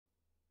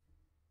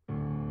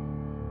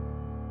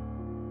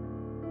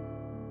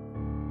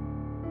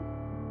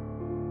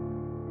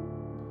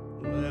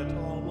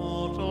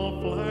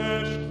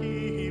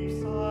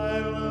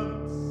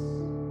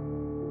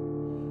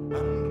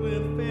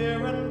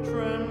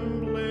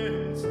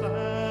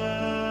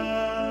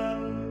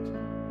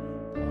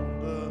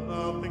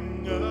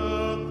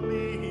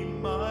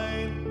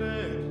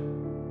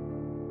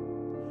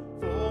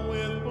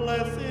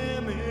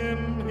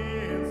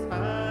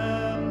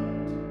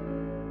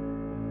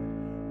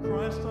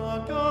Christ our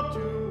God to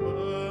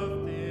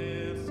earth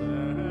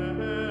descended,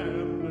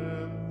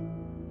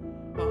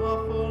 our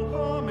full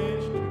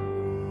homage to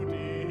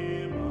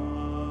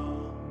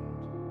demand.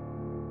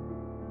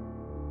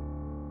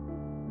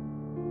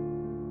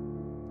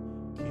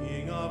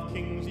 King of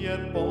kings,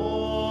 yet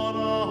born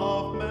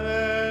of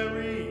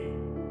Mary,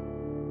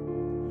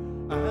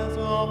 as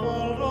of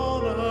old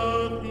on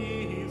earth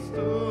he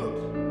stood,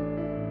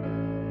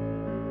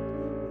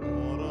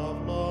 Lord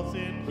of lords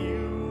in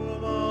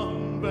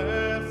human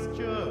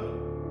vesture,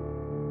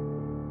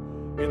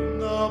 in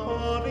the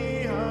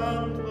body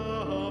and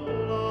the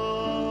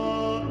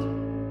blood.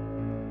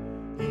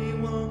 He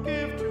will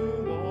give to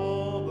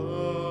all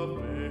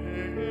the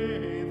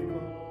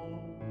faithful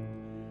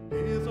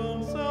his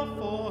own self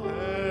for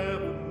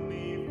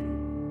heavenly food.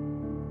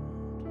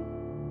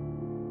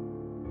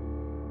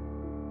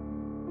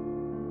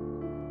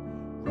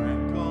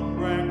 Rank on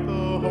rank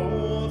the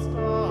host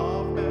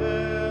of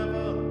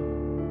heaven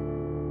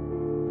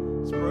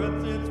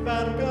spreads its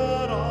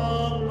vanguard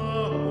on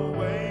the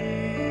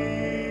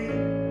way,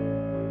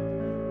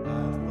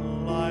 as the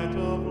light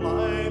of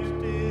light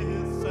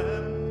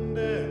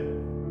descended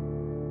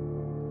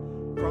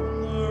from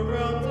the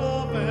realms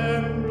of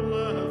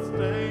endless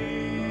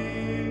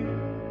day,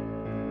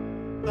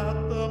 that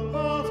the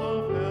powers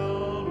of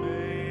hell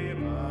may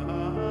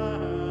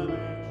vanish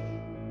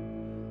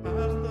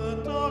as the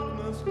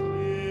darkness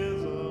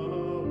clears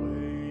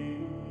away.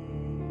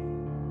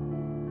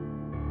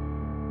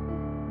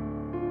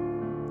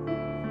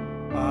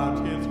 At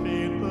his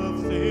feet the